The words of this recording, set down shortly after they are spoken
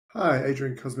Hi,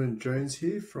 Adrian Cosman-Jones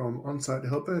here from Onsite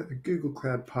Helper, a Google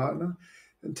Cloud partner.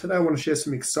 And today I want to share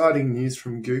some exciting news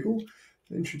from Google.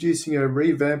 They're introducing a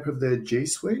revamp of their G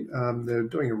Suite. They're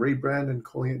doing a rebrand and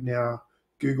calling it now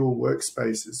Google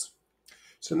Workspaces.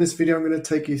 So in this video, I'm going to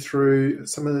take you through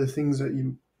some of the things that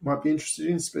you might be interested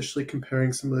in, especially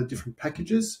comparing some of the different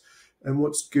packages and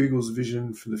what's Google's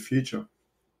vision for the future.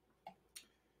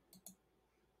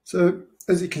 So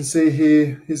as you can see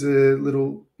here, here's a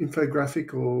little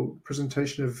infographic or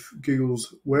presentation of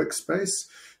Google's Workspace.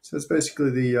 So it's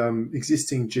basically the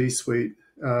existing G Suite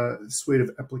suite of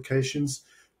applications,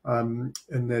 and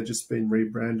they're just been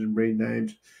rebranded and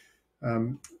renamed.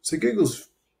 So Google's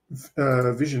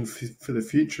vision for the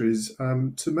future is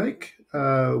to make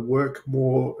work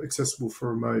more accessible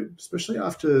for remote, especially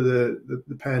after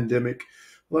the pandemic.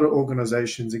 A lot of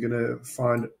organizations are going to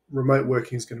find remote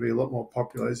working is going to be a lot more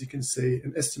popular. As you can see,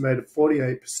 an estimated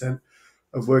 48%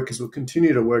 of workers will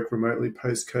continue to work remotely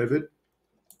post-COVID.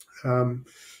 Time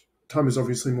is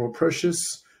obviously more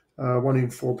precious. 1 in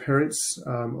 4 parents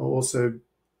are also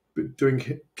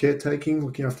doing caretaking,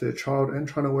 looking after their child and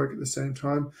trying to work at the same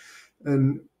time.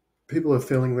 And people are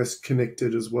feeling less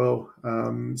connected as well.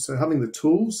 So having the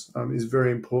tools is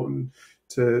very important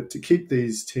to keep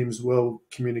these teams well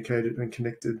communicated and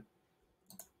connected.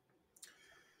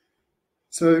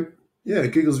 So yeah,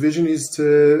 Google's vision is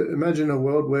to imagine a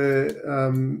world where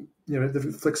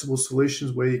the flexible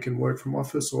solutions where you can work from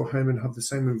office or home and have the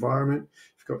same environment.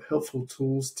 You've got helpful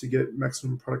tools to get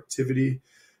maximum productivity,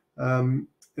 and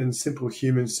simple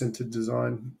human-centered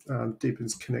design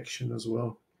deepens connection as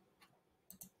well.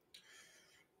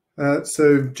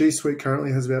 So G Suite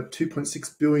currently has about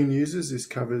 2.6 billion users. This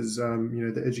covers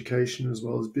the education as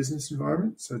well as business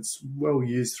environment. So it's well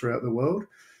used throughout the world.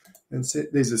 And so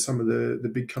these are some of the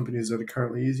big companies that are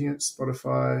currently using it: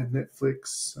 Spotify,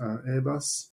 Netflix,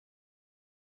 Airbus.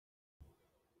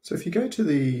 So if you go to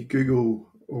the Google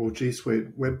or G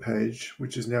Suite webpage,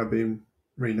 which has now been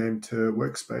renamed to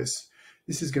Workspace,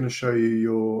 this is going to show you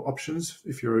your options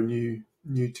if you're new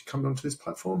to come onto this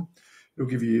platform. It'll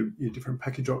give you your different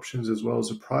package options as well as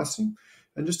the pricing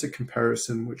and just a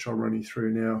comparison, which I'll run you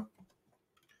through now.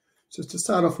 So to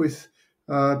start off with,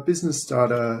 Business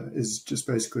Starter is just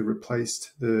basically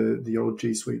replaced the old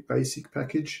G Suite Basic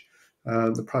package.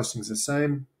 The pricing is the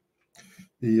same.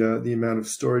 The amount of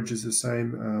storage is the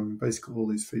same. Basically, all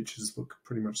these features look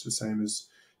pretty much the same as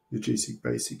your G Suite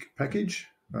Basic package.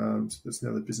 So that's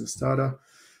now the Business Starter.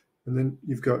 And then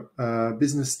you've got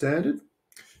Business Standard.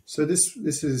 So this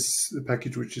is the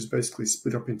package which is basically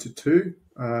split up into two.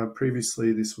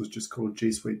 Previously, this was just called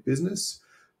G Suite Business,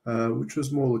 which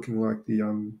was more looking like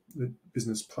the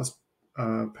Business Plus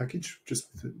package. Just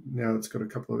now it's got a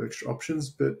couple of extra options,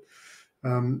 but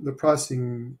the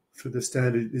pricing for the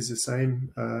standard is the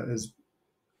same as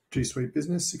G Suite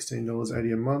Business,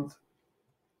 $16.80 a month.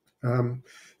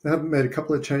 They haven't made a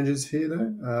couple of changes here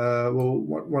though.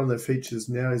 Well, one of the features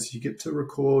now is you get to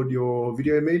record your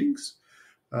video meetings.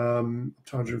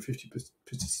 250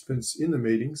 participants in the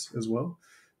meetings as well.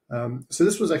 So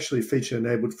this was actually a feature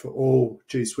enabled for all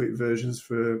G Suite versions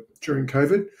during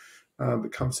COVID.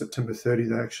 But come September 30,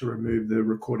 they actually removed the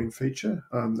recording feature,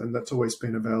 and that's always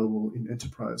been available in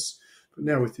Enterprise. But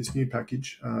now with this new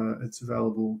package, it's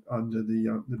available under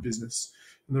the business.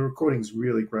 And the recording is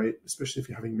really great, especially if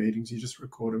you're having meetings. You just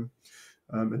record them,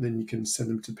 and then you can send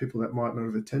them to people that might not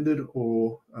have attended,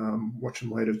 or watch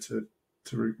them later to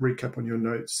recap on your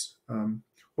notes,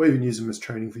 or even use them as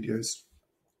training videos.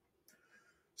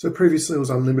 So previously it was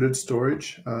unlimited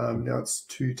storage. Now it's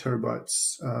 2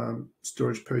 terabytes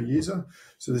storage per user.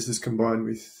 So this is combined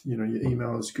with your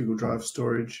emails, Google Drive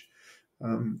storage.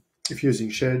 If you're using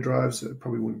shared drives, it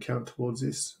probably wouldn't count towards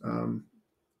this. For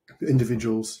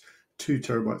individuals, 2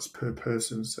 terabytes per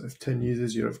person. So if 10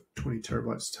 users, you have 20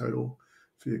 terabytes total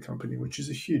for your company, which is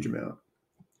a huge amount.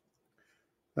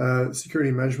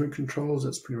 Security management controls,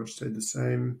 that's pretty much stayed the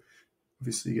same.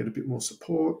 Obviously, you get a bit more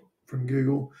support from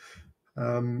Google.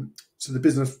 So the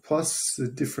Business Plus, the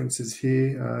difference is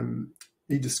here,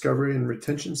 e-discovery and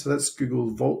retention. So that's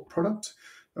Google Vault product.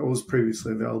 That was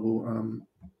previously available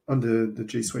under the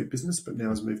G Suite Business, but now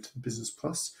has moved to the Business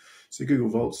Plus. So Google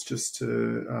Vault's just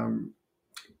to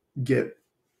get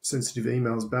sensitive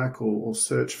emails back or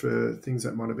search for things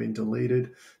that might have been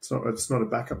deleted. It's not a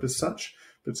backup as such,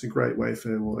 but it's a great way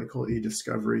for what they call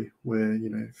e-discovery, where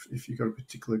if you've got a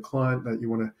particular client that you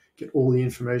want to get all the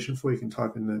information for, you can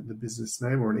type in the business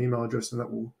name or an email address, and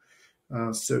that will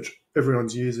search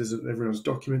everyone's users and everyone's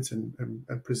documents and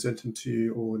present them to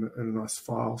you all in a nice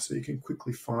file, so you can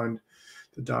quickly find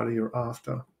the data you're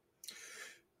after.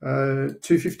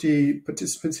 250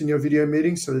 participants in your video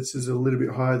meeting, so this is a little bit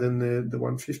higher than the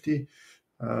 150,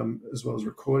 as well as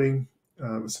recording,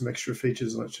 some extra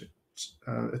features like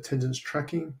attendance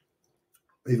tracking,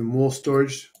 even more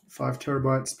storage, 5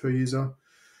 terabytes per user,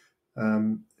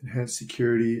 enhanced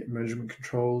security management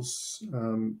controls,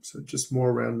 so just more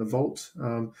around the vault,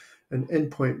 and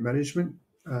endpoint management.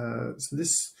 So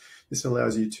this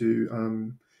allows you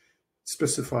to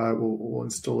specify or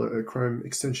install a Chrome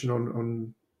extension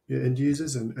on your end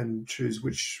users and choose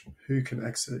who can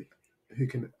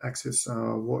access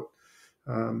what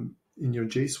in your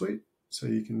G Suite, so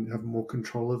you can have more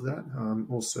control of that.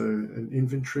 Also an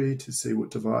inventory to see what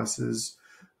devices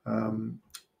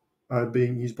are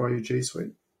being used by your G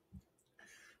Suite.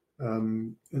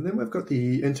 And then we've got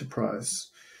the enterprise.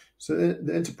 So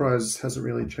the enterprise hasn't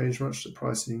really changed much. The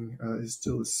pricing is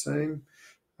still the same,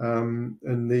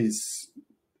 and these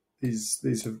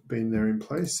have been there in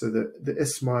place. So the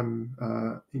SMIME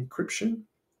encryption.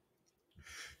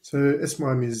 So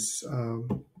SMIME is,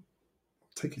 I'll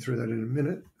take you through that in a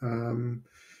minute.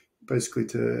 Basically,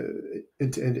 to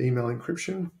end-to-end email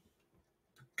encryption.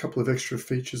 A couple of extra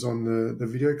features on the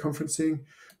video conferencing,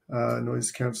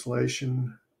 noise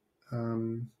cancellation,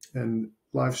 and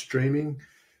live streaming,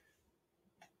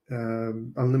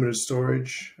 unlimited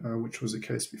storage, which was the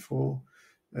case before,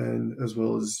 and as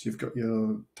well as you've got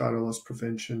your data loss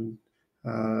prevention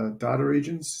data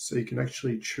regions, so you can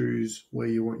actually choose where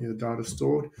you want your data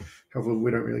stored. However,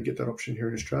 we don't really get that option here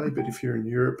in Australia, but if you're in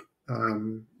Europe,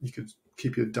 you could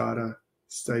keep your data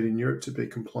stayed in Europe to be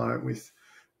compliant with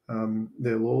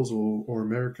their laws or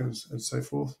Americans and so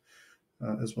forth,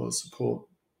 as well as support.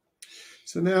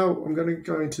 So now I'm going to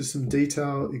go into some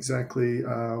detail exactly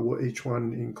what each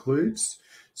one includes.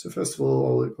 So first of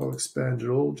all, I'll expand it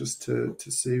all just to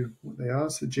see what they are.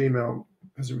 So Gmail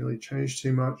hasn't really changed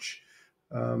too much.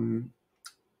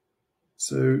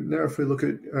 So now if we look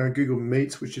at Google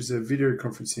Meet, which is a video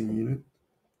conferencing unit,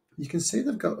 you can see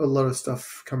they've got a lot of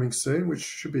stuff coming soon, which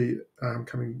should be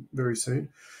coming very soon.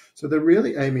 So they're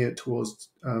really aiming it towards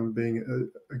being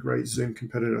a great Zoom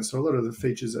competitor. So a lot of the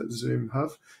features that Zoom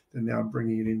have, they're now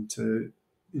bringing it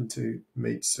into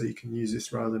Meet, so you can use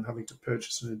this rather than having to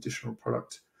purchase an additional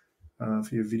product for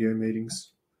your video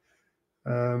meetings.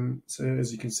 So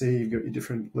as you can see, you've got your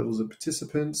different levels of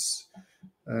participants.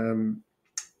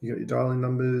 You got your dialing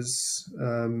numbers,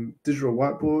 digital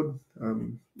whiteboard.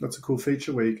 That's a cool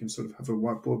feature where you can sort of have a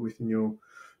whiteboard within your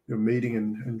meeting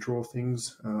and draw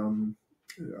things.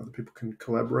 Other people can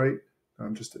collaborate,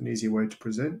 just an easy way to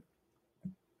present.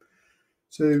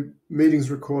 So meetings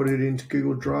recorded into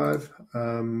Google Drive.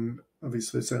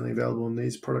 Obviously, it's only available on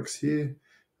these products here.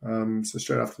 So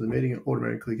straight after the meeting, it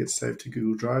automatically gets saved to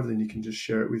Google Drive. Then you can just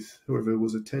share it with whoever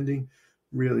was attending.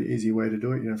 Really easy way to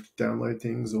do it. You don't have to download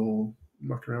things or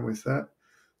muck around with that.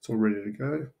 It's all ready to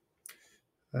go.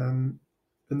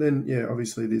 And then, yeah,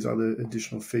 obviously these other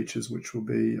additional features which will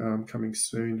be coming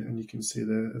soon, and you can see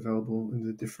they're available in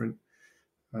the different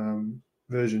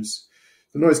versions.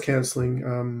 The noise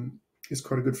cancelling is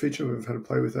quite a good feature. We've had to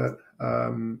play with that.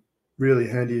 Really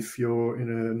handy if you're in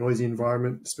a noisy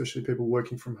environment, especially people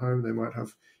working from home. They might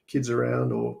have kids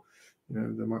around, or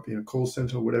they might be in a call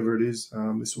center, or whatever it is.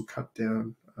 This will cut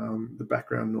down the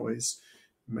background noise,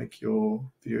 make your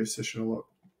video session a lot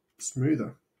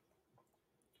smoother.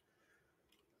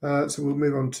 So we'll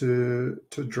move on to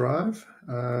Drive.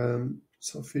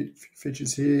 Some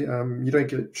features here. You don't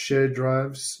get shared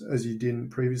drives as you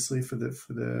did previously for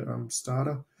the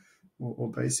starter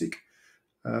or basic.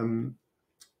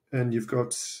 And you've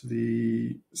got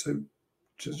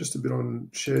just a bit on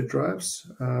shared drives.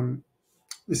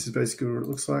 This is basically what it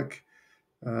looks like.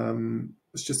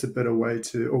 It's just a better way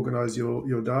to organize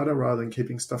your data rather than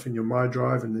keeping stuff in your My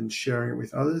Drive and then sharing it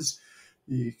with others.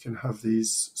 You can have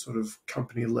these sort of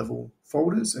company level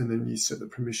folders, and then you set the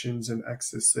permissions and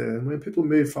access there. And when people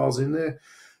move files in there,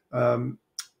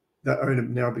 that owner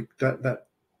now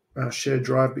shared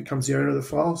drive becomes the owner of the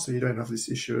file. So you don't have this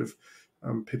issue of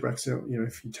people accidentally,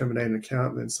 if you terminate an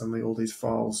account, then suddenly all these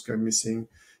files go missing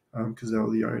because they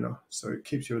were the owner. So it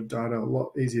keeps your data a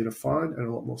lot easier to find and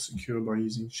a lot more secure by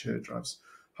using shared drives.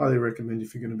 Highly recommend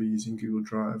if you're going to be using Google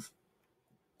Drive.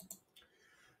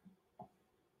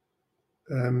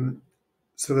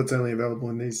 So that's only available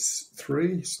in these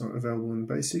three. It's not available in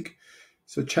basic.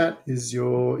 So chat is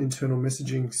your internal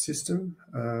messaging system.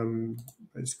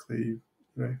 Basically,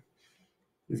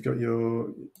 you've got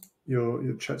your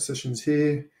chat sessions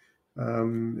here,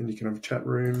 and you can have chat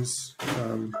rooms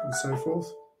and so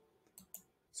forth.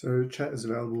 So chat is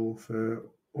available for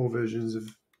all versions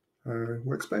of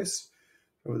Workspace.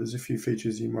 Or there's a few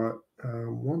features you might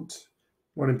want.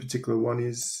 One in particular one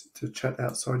is to chat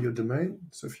outside your domain.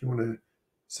 So if you want to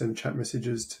send chat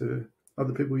messages to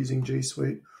other people using G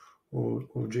Suite or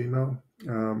Gmail,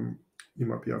 you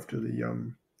might be after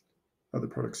the other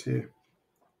products here.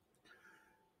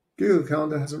 Google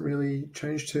Calendar hasn't really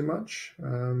changed too much.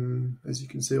 As you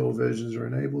can see, all versions are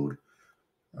enabled.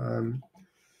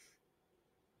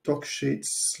 Doc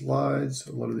sheets, slides,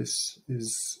 a lot of this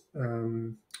is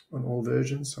on all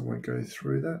versions, so I won't go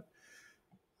through that.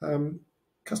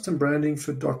 Custom branding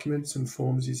for documents and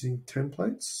forms using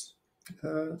templates.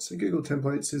 So Google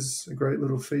Templates is a great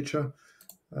little feature.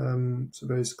 So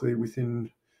basically within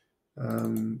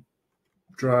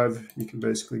Drive, you can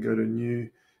basically go to new,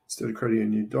 instead of creating a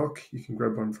new doc, you can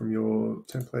grab one from your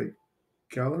template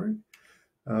gallery.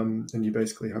 And you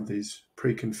basically have these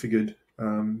pre-configured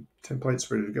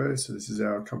templates ready to go. So this is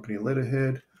our company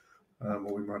letterhead,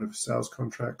 or we might have sales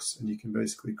contracts, and you can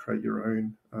basically create your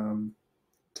own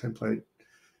template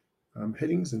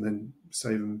headings and then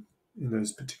save them in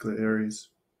those particular areas.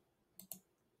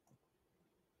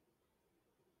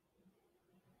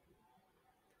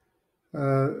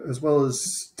 As well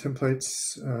as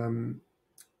templates,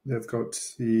 they've got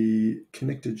the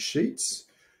connected sheets.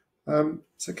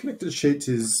 So connected sheets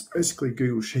is basically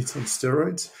Google Sheets on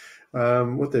steroids.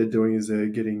 What they're doing is they're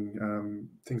getting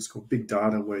things called big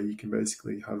data, where you can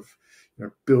basically have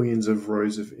billions of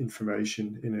rows of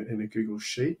information in a Google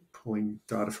Sheet, pulling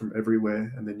data from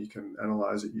everywhere, and then you can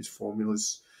analyze it, use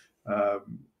formulas.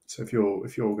 So if your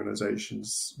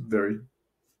organization's very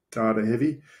data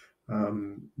heavy,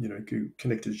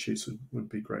 connected sheets would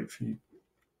be great for you.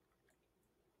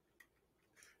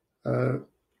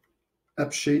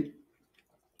 AppSheet.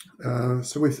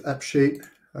 So with AppSheet,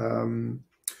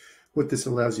 what this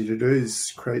allows you to do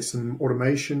is create some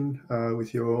automation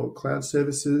with your cloud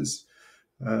services.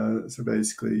 So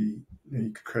basically,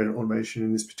 you could create an automation.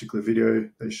 In this particular video,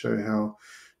 they show how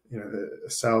a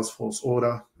Salesforce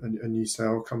order, a new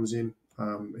sale comes in.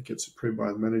 It gets approved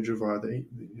by the manager via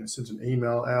sends an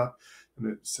email out,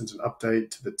 and it sends an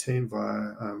update to the team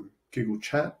via Google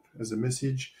Chat as a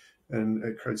message, and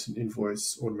it creates an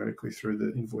invoice automatically through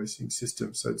the invoicing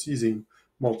system. So it's using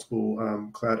multiple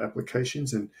cloud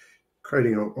applications and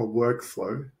creating a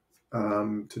workflow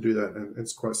to do that. And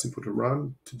it's quite simple to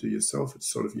run, to do yourself. It's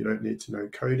sort of, you don't need to know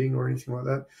coding or anything like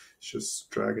that. It's just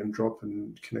drag and drop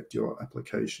and connect your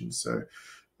application. So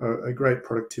a great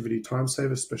productivity time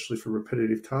saver, especially for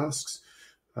repetitive tasks.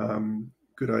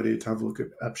 Good idea to have a look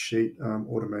at AppSheet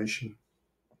automation.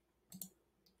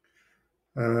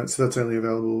 So that's only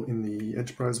available in the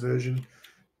enterprise version.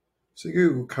 So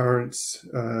Google Currents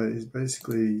is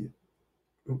basically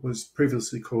what was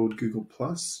previously called Google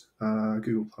Plus.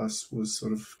 Google Plus was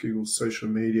sort of Google's social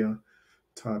media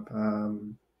type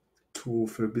tool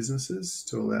for businesses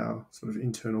to allow sort of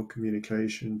internal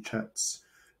communication, chats,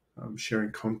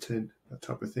 sharing content, that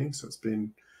type of thing. So it's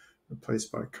been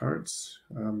replaced by Currents.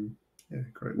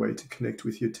 Great way to connect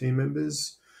with your team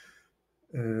members.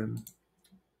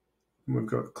 We've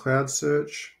got Cloud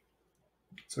Search.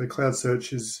 So Cloud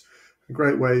Search is a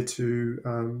great way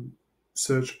to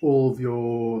search all of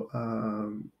your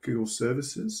Google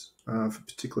services for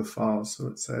particular files. So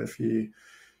let's say if you're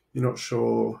not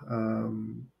sure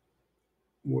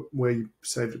where you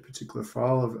saved a particular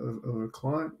file of a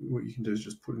client, what you can do is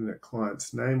just put in that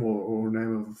client's name or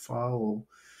name of a file or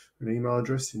an email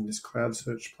address in this Cloud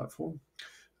Search platform.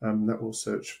 That will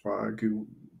search via Google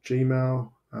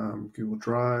Gmail, Google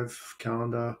Drive,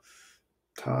 Calendar,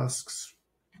 tasks,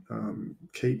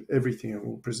 keep everything, and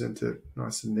we'll present it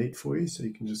nice and neat for you so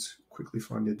you can just quickly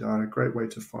find your data. Great way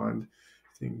to find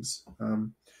things.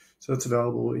 So it's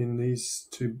available in these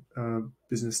two,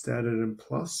 Business Standard and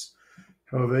Plus.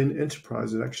 However, in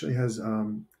Enterprise, it actually has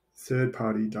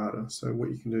third-party data. So what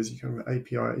you can do is you can have an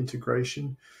API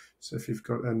integration. So if you've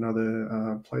got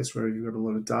another place where you've got a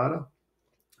lot of data,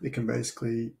 it can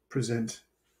basically present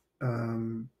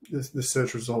the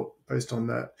search result based on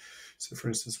that. So for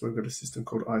instance, we've got a system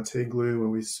called IT Glue where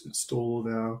we store all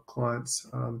of our clients'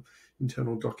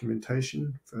 internal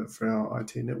documentation for our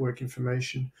IT network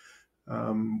information.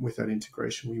 With that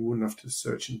integration, we wouldn't have to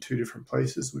search in two different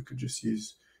places. We could just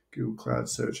use Google Cloud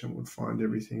Search and would find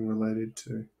everything related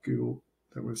to Google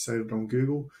that we've saved on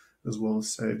Google, as well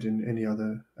as saved in any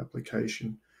other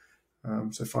application.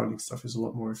 So finding stuff is a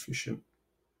lot more efficient.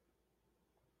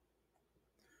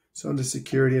 So under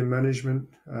security and management,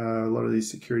 a lot of these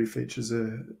security features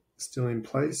are still in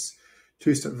place.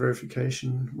 Two-step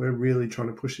verification, we're really trying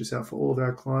to push this out for all of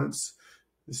our clients.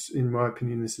 This, in my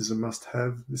opinion, this is a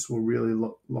must-have. This will really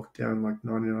lock down like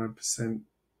 99%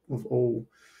 of all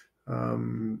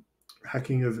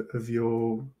hacking of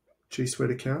your G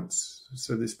Suite accounts.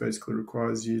 So this basically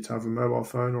requires you to have a mobile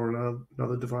phone or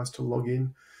another device to log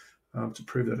in to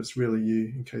prove that it's really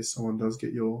you, in case someone does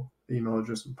get your email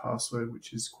address and password,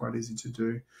 which is quite easy to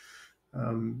do,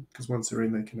 because once they're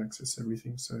in, they can access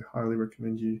everything. So highly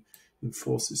recommend you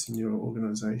enforce this in your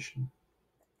organization.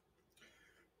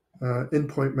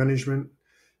 Endpoint management.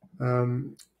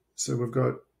 So we've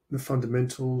got the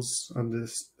fundamentals under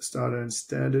starter and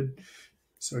standard.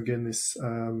 So again, this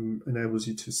enables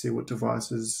you to see what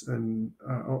devices and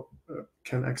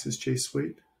can access G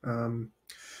Suite.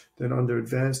 Then under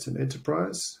advanced and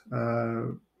enterprise,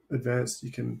 advanced,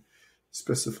 you can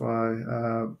specify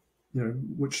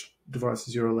which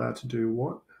devices you're allowed to do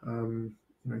what.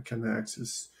 Can they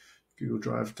access Google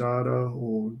Drive data,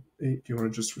 or do you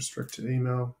want to just restrict to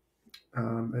email?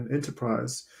 And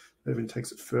enterprise even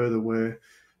takes it further, where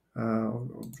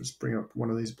I'll just bring up one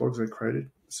of these blogs I created.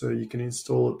 So you can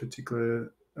install a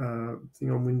particular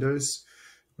thing on Windows,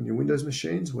 on your Windows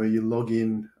machines, where you log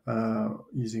in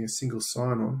using a single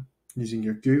sign-on, using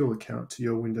your Google account to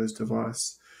your Windows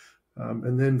device.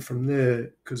 And then from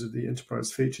there, because of the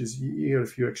enterprise features, you get a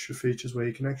few extra features where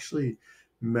you can actually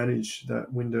manage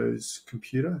that Windows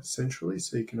computer centrally.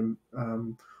 So you can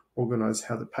organize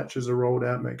how the patches are rolled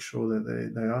out, make sure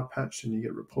that they are patched, and you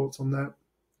get reports on that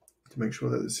to make sure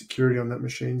that the security on that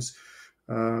machine's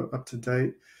up to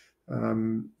date.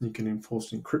 You can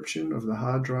enforce encryption of the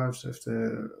hard drives. So if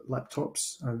they're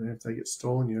laptops and if they get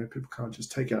stolen, people can't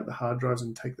just take out the hard drives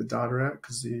and take the data out,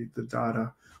 because the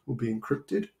data will be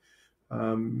encrypted.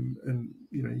 And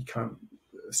you can't,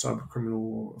 a cyber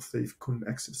criminal or thief couldn't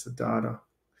access the data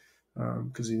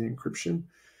because of the encryption.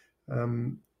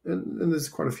 And there's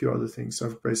quite a few other things. So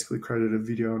I've basically created a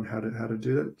video on how to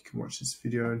do that. You can watch this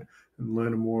video and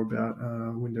learn more about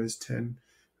Windows 10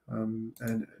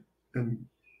 and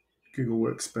Google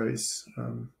Workspace,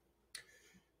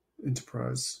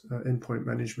 enterprise, endpoint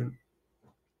management.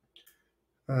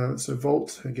 So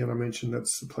Vault, again, I mentioned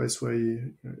that's the place where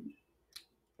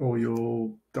all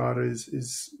your data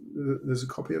is there's a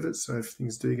copy of it. So if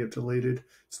things do get deleted,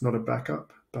 it's not a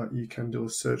backup, but you can do a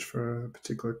search for a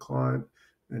particular client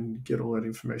and get all that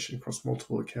information across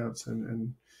multiple accounts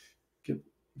and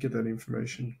get that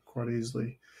information quite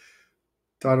easily.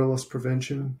 Data loss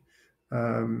prevention.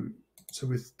 So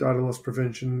with data loss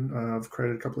prevention, I've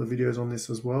created a couple of videos on this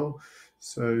as well.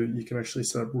 So you can actually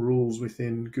set up rules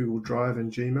within Google Drive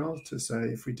and Gmail to say,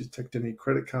 if we detect any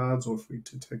credit cards, or if we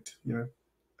detect,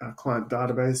 our client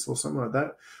database or something like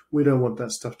that, we don't want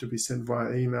that stuff to be sent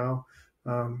via email.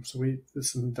 So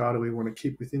there's some data we want to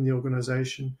keep within the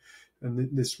organization,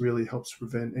 and this really helps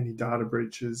prevent any data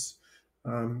breaches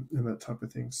and that type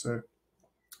of thing. So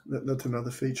that's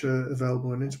another feature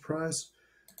available in Enterprise.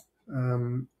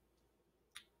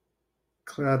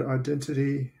 Cloud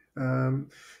identity.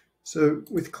 So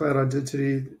with cloud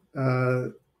identity,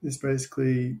 this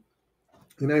basically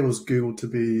enables Google to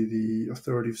be the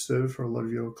authoritative server for a lot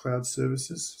of your cloud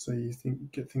services. So you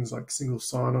get things like single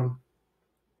sign-on,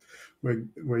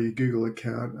 where your Google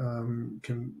account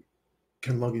can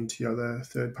log into your other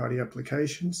third-party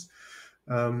applications.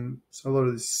 So a lot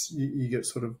of this you get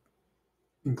sort of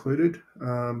included,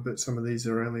 but some of these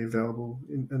are only available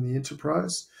in the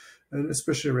enterprise, and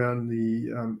especially around the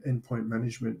endpoint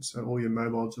management. So all your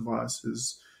mobile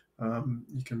devices,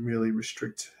 you can really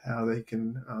restrict how they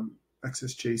can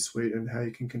access G Suite and how you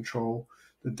can control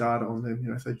the data on them.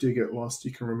 If they do get lost,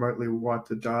 you can remotely wipe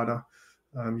the data.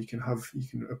 You can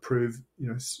approve,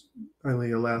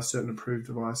 only allow certain approved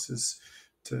devices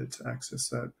to access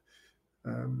that.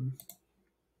 Then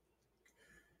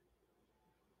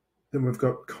we've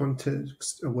got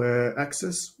context-aware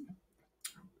access.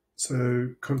 So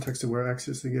context-aware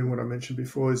access, again, what I mentioned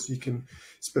before, is you can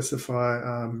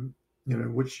specify,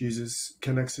 which users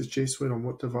can access G Suite on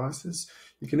what devices.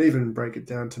 You can even break it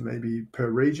down to maybe per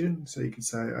region. So you can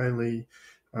say only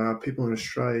people in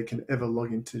Australia can ever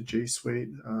log into G Suite,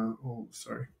 Google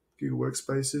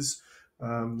Workspaces.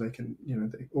 They can,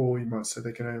 or you might say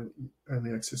they can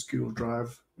only access Google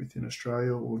Drive within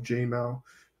Australia, or Gmail.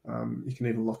 You can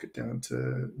even lock it down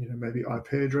to, maybe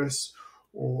IP address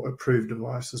or approved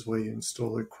devices, where you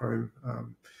install a Chrome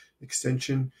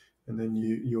extension, and then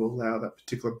you allow that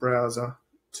particular browser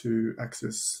to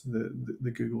access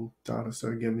the Google data. So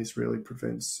again, this really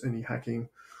prevents any hacking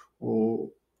or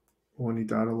any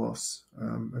data loss.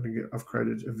 And again, I've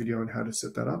created a video on how to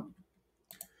set that up,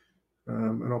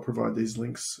 and I'll provide these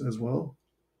links as well.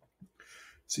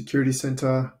 Security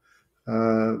Center.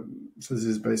 So this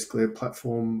is basically a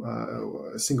platform,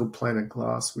 a single pane of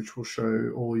glass, which will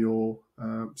show all your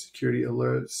security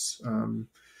alerts,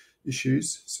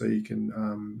 issues, so you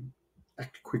can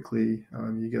act quickly.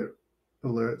 You get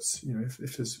alerts.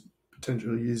 If there's a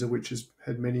potential user which has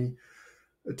had many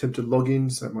attempted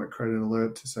logins, that might create an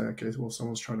alert to say, okay, well,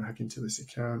 someone's trying to hack into this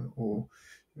account, or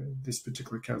this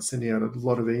particular account sending out a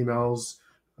lot of emails.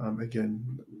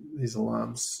 Again, these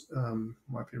alarms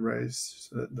might be raised,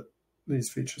 so that these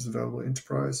features available in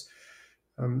Enterprise.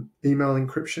 Email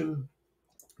encryption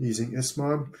using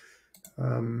SMIME.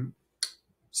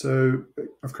 So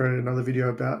I've created another video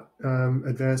about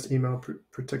advanced email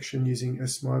protection using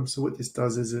SMIME. So what this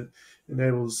does is it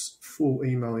enables full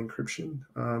email encryption.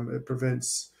 It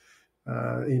prevents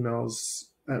emails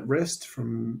at rest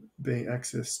from being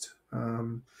accessed,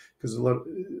 because a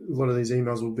lot of these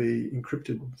emails will be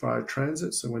encrypted via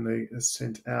transit. So when they are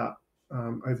sent out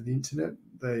over the internet,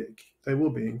 they will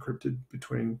be encrypted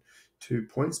between 2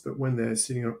 points. But when they're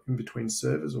sitting in between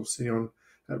servers or sitting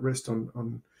at rest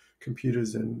on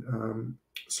computers, and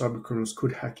cyber criminals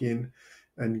could hack in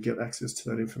and get access to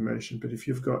that information. But if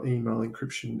you've got email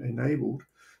encryption enabled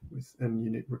and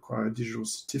you require a digital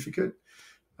certificate,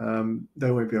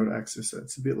 they won't be able to access it.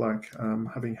 It's a bit like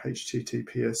having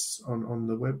HTTPS on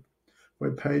the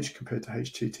web page compared to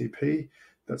HTTP.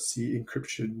 That's the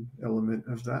encryption element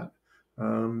of that.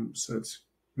 So it's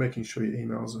making sure your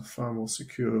emails are far more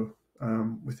secure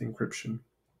with encryption.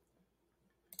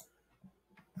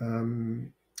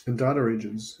 And data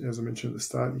regions, as I mentioned at the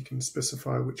start, you can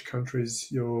specify which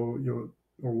countries or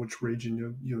which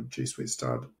region your G Suite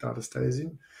data stays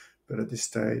in. But at this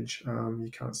stage, you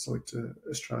can't select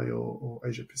Australia or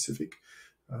Asia Pacific.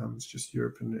 It's just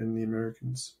Europe and the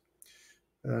Americans.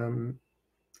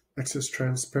 Access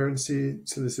transparency.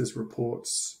 So this is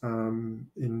reports or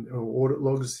audit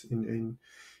logs in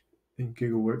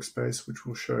Google Workspace, which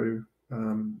will show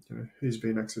who's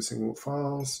been accessing what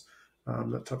files,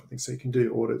 that type of thing. So you can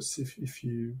do audits if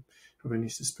you have any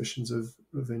suspicions of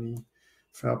any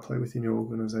foul play within your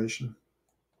organization.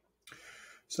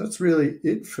 So that's really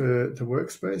it for the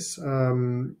workspace.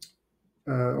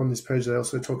 On this page, they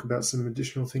also talk about some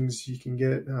additional things you can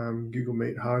get. Google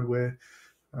Meet hardware,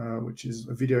 which is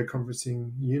a video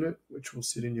conferencing unit, which will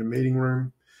sit in your meeting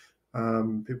room.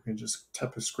 People can just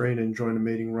tap a screen and join a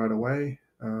meeting right away.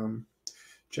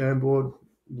 Jamboard,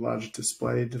 large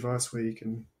display device where you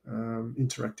can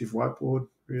interactive whiteboard,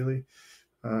 really,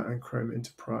 and Chrome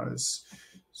Enterprise.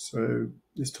 So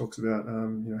this talks about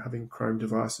having Chrome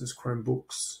devices,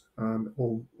 Chromebooks,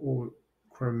 or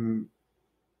Chrome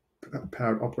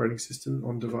powered operating system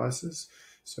on devices.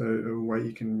 So a way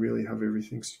you can really have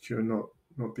everything secure,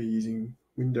 not be using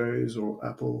Windows or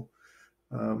Apple.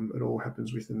 It all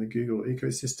happens within the Google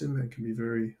ecosystem and can be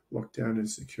very locked down and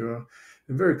secure,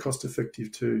 and very cost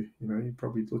effective too. You're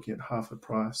probably looking at half the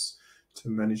price to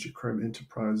manage a Chrome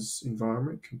Enterprise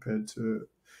environment compared to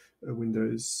a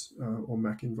Windows or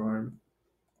Mac environment.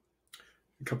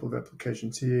 A couple of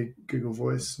applications here. Google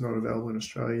Voice, not available in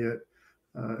Australia yet,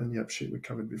 and the app sheet we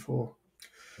covered before.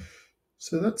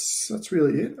 So that's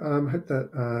really it. I hope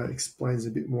that explains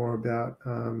a bit more about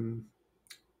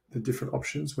the different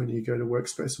options when you go to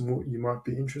Workspace and what you might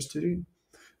be interested in.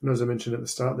 And as I mentioned at the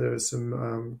start, there are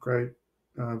some great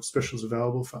specials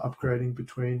available for upgrading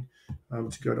between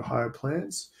to go to higher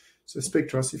plans. So speak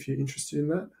to us if you're interested in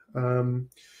that.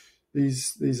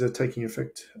 These are taking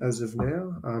effect as of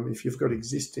now. If you've got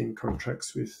existing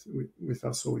contracts with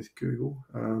us or with Google,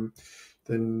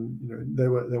 then they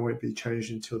won't be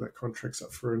changed until that contract's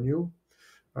up for renewal.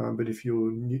 But if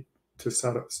you're new to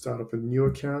start up a new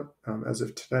account, as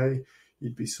of today,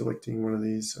 you'd be selecting one of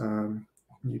these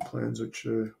new plans, which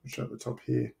are at the top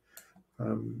here.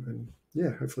 And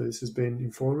yeah, hopefully this has been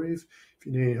informative. If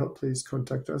you need any help, please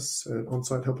contact us at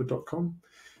onsitehelper.com.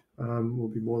 We'll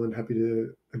be more than happy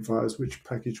to advise which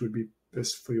package would be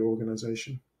best for your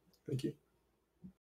organization. Thank you.